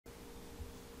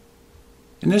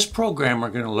In this program, we're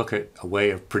going to look at a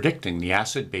way of predicting the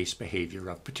acid-base behavior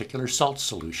of particular salt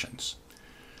solutions.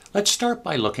 Let's start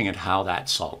by looking at how that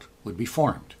salt would be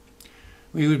formed.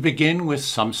 We would begin with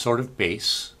some sort of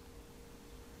base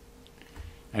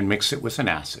and mix it with an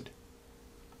acid,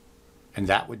 and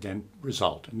that would then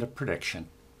result in the prediction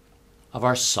of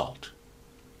our salt.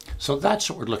 So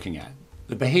that's what we're looking at,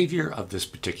 the behavior of this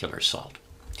particular salt.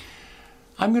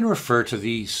 I'm going to refer to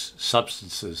these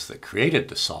substances that created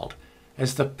the salt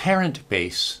as the parent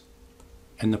base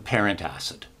and the parent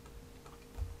acid.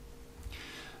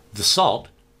 The salt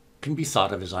can be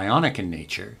thought of as ionic in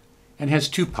nature and has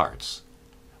two parts,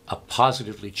 a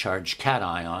positively charged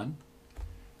cation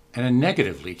and a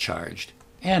negatively charged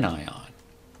anion.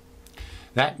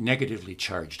 That negatively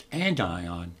charged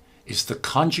anion is the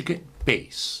conjugate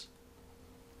base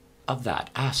of that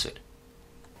acid.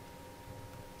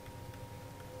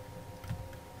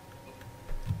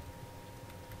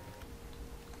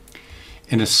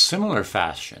 In a similar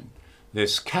fashion,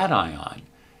 this cation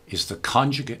is the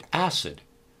conjugate acid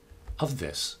of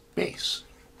this base.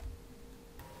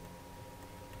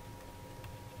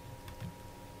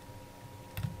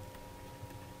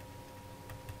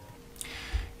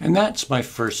 And that's my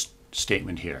first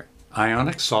statement here.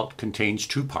 Ionic salt contains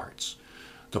two parts.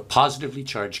 The positively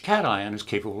charged cation is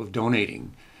capable of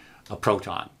donating a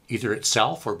proton, either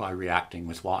itself or by reacting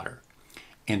with water.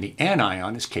 And the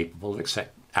anion is capable of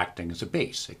acting as a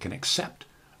base. It can accept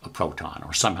a proton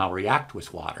or somehow react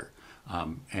with water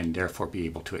and therefore be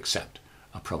able to accept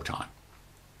a proton.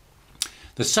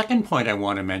 The second point I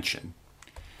want to mention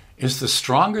is the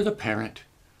stronger the parent,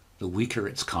 the weaker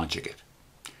its conjugate.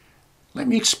 Let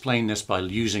me explain this by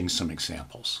using some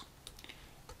examples.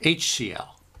 HCl.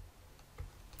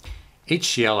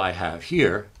 HCl I have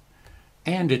here,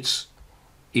 and its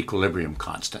equilibrium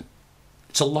constant.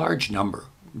 It's a large number.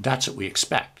 That's what we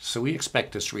expect. So we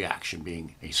expect this reaction,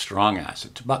 being a strong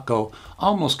acid, to go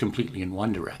almost completely in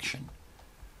one direction,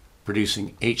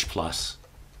 producing H plus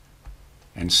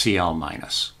and Cl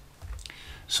minus.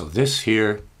 So this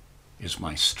here is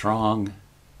my strong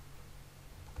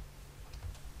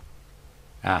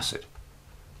acid.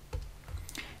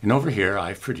 And over here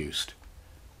I've produced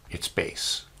its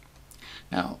base.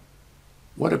 Now,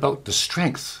 what about the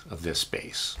strength of this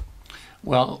base?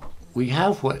 Well, we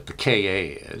have what the Ka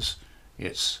is.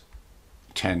 It's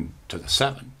 10 to the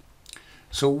 7.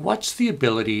 So what's the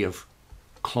ability of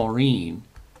chlorine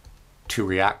to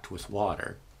react with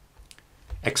water,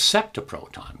 accept a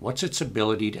proton? What's its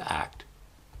ability to act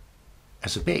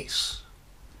as a base?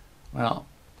 Well,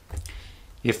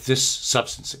 if this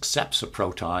substance accepts a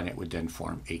proton, it would then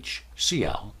form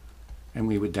HCl, and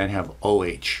we would then have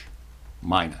OH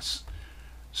minus.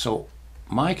 So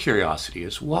my curiosity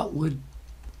is, what would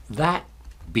that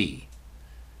be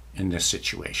in this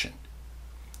situation?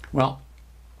 Well,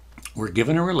 we're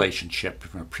given a relationship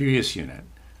from a previous unit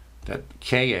that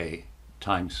Ka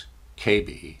times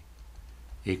Kb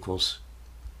equals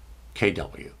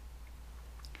Kw.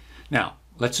 Now,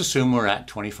 let's assume we're at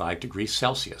 25 degrees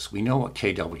Celsius. We know what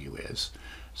Kw is.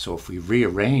 So if we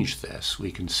rearrange this,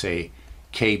 we can say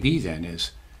Kb then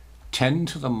is 10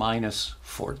 to the minus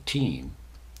 14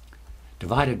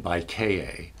 divided by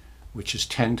Ka, which is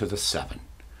 10 to the 7.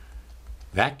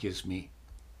 That gives me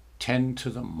 10 to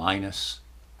the minus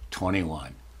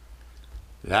 21.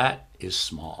 That is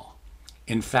small.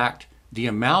 In fact, the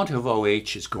amount of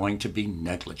OH is going to be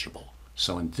negligible.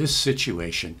 So in this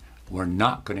situation, we're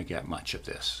not going to get much of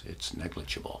this. It's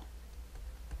negligible.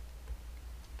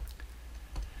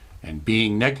 And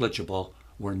being negligible,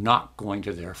 we're not going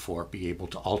to therefore be able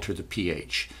to alter the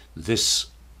pH. This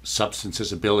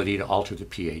substance's ability to alter the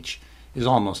pH is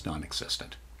almost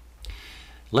non-existent.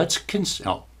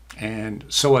 And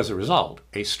so as a result,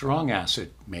 a strong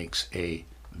acid makes a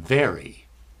very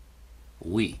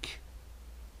weak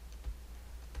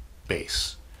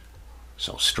base.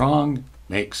 So strong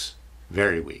makes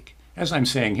very weak. As I'm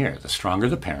saying here, the stronger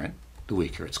the parent, the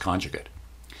weaker its conjugate.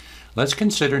 Let's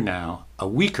consider now a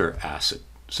weaker acid,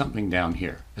 something down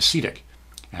here, acetic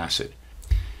acid.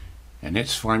 And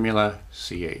its formula,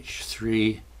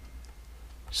 CH3COOH.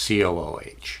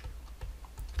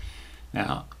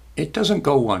 Now, it doesn't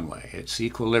go one way. It's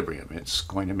equilibrium. It's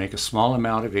going to make a small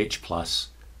amount of H plus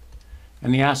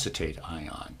and the acetate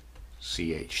ion,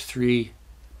 CH3COO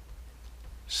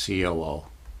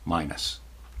minus.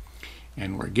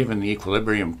 And we're given the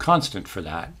equilibrium constant for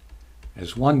that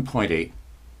as 1.8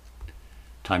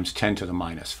 times 10 to the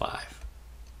minus 5.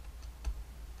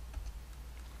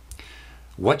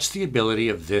 What's the ability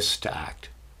of this to act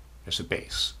as a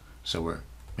base? So we're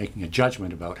making a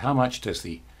judgment about how much does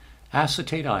the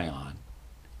acetate ion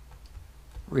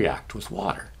react with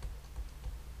water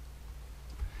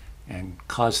and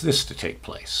cause this to take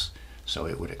place. So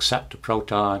it would accept a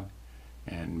proton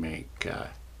and make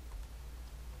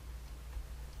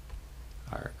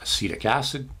our acetic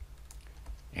acid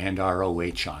and our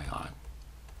OH ion.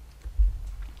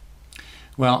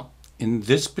 Well, in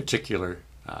this particular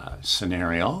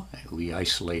scenario, we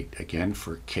isolate again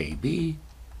for Kb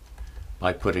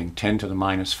by putting 10 to the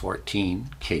minus 14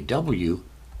 kW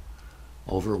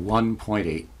over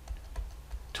 1.8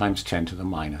 times 10 to the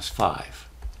minus 5.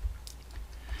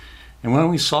 And when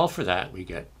we solve for that, we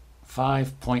get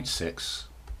 5.6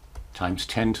 times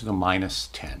 10 to the minus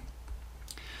 10.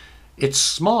 It's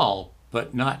small,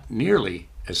 but not nearly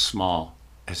as small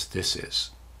as this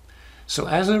is. So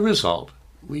as a result,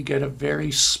 we get a very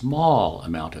small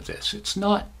amount of this. It's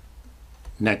not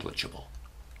negligible.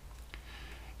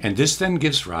 And this then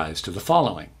gives rise to the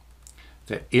following,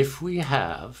 that if we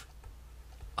have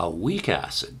a weak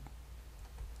acid,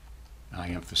 I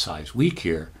emphasize weak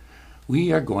here,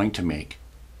 we are going to make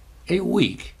a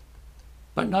weak,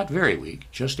 but not very weak,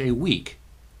 just a weak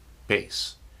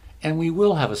base. And we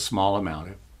will have a small amount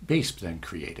of base then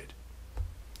created.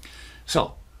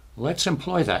 So let's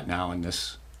employ that now in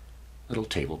this little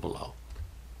table below.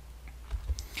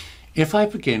 If I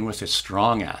begin with a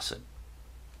strong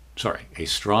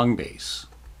base,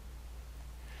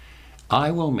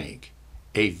 I will make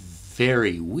a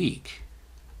very weak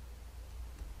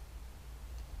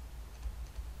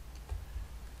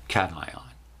cation,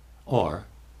 or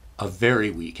a very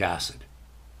weak acid.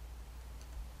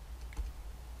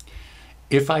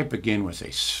 If I begin with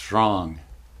a strong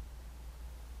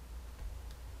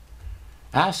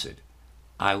acid,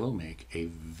 I will make a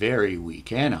very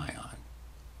weak anion,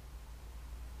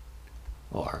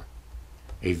 or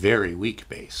a very weak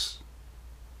base.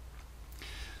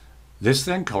 This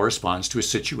then corresponds to a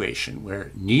situation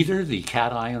where neither the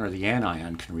cation or the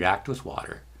anion can react with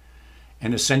water,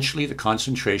 and essentially the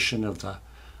concentration of the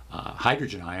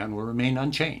hydrogen ion will remain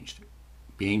unchanged,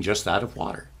 being just that of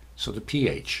water. So the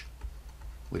pH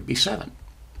would be 7.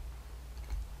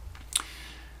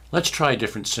 Let's try a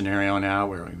different scenario now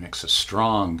where we mix a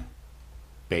strong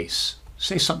base,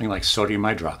 say something like sodium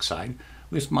hydroxide,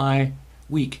 with my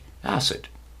weak acid.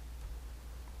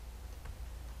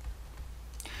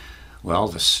 Well,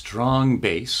 the strong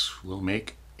base will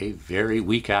make a very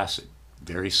weak acid,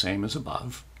 very same as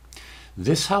above.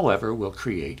 This, however, will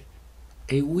create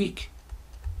a weak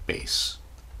base.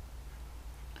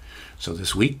 So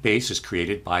this weak base is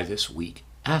created by this weak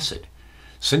acid.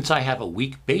 Since I have a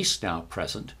weak base now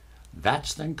present,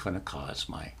 that's then going to cause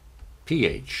my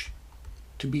pH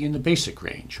to be in the basic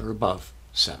range, or above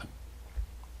 7.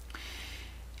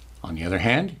 On the other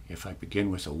hand, if I begin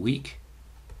with a weak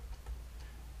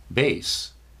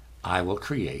base, I will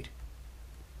create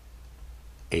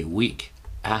a weak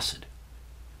acid.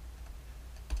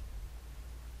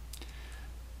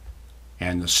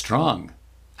 And the strong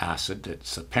acid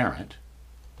that's apparent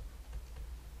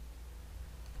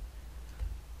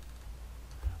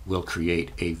will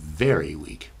create a very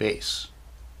weak base.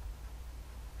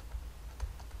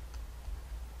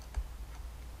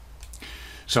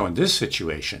 So in this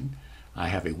situation, I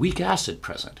have a weak acid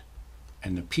present,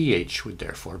 and the pH would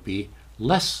therefore be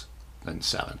less than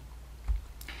 7.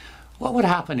 What would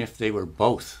happen if they were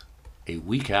both a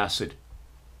weak acid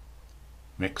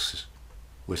mixed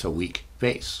with a weak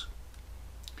base?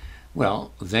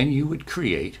 Well, then you would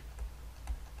create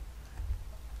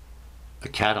a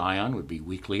cation would be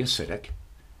weakly acidic,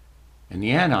 and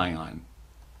the anion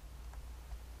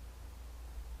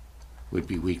would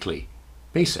be weakly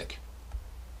basic.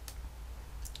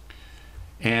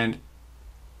 And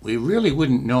we really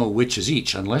wouldn't know which is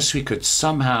each unless we could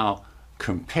somehow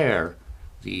compare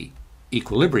the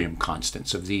equilibrium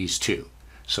constants of these two.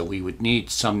 So we would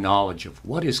need some knowledge of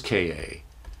what is Ka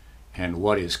and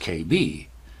what is Kb,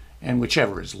 and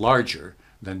whichever is larger,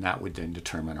 then that would then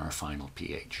determine our final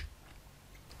pH.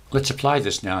 Let's apply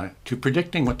this now to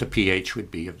predicting what the pH would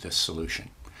be of this solution.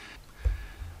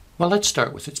 Well, let's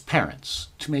start with its parents.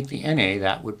 To make the Na,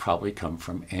 that would probably come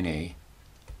from NaOH.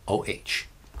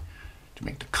 To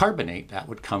make the carbonate, that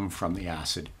would come from the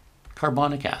acid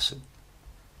carbonic acid.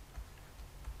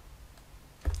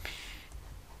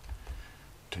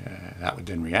 That would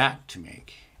then react to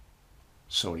make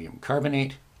sodium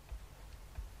carbonate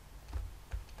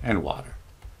and water.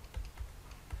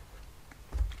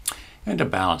 And to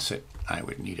balance it, I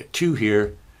would need a 2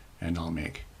 here, and I'll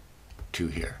make 2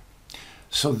 here.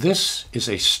 So this is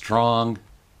a strong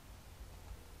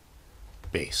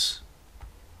base,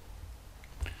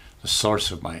 the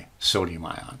source of my sodium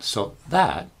ion. So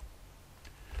that,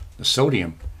 the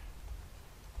sodium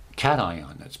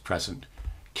cation that's present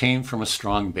came from a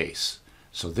strong base.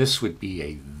 So this would be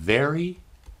a very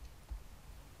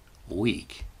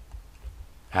weak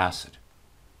acid.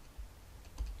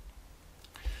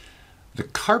 The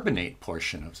carbonate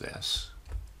portion of this,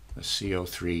 the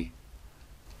CO3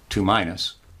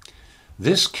 2-,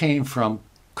 this came from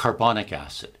carbonic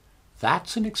acid.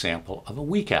 That's an example of a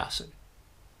weak acid.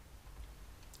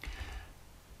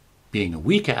 Being a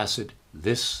weak acid,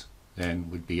 this then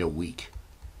would be a weak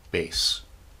base.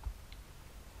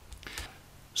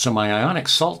 So my ionic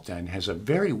salt then has a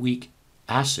very weak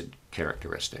acid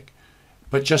characteristic,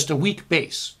 but just a weak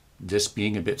base, this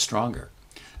being a bit stronger.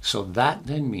 So that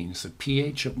then means the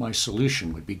pH of my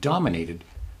solution would be dominated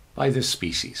by this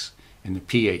species, and the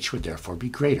pH would therefore be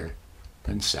greater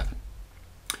than 7.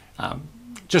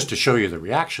 Just to show you the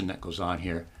reaction that goes on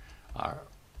here, our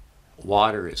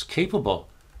water is capable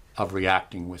of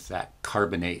reacting with that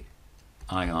carbonate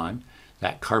ion.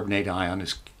 That carbonate ion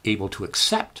is able to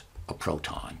accept a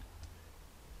proton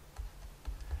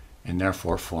and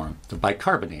therefore form the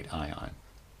bicarbonate ion.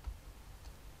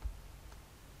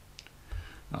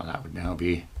 Well, that would now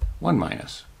be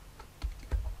 1-.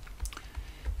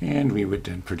 And we would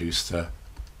then produce the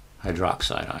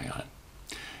hydroxide ion.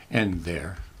 And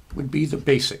there would be the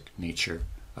basic nature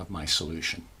of my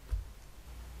solution.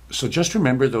 So just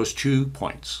remember those 2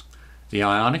 points. The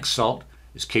ionic salt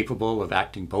is capable of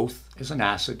acting both as an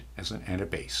acid and a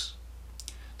base.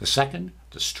 The second,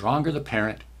 the stronger the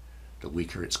parent, the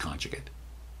weaker its conjugate.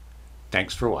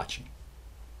 Thanks for watching.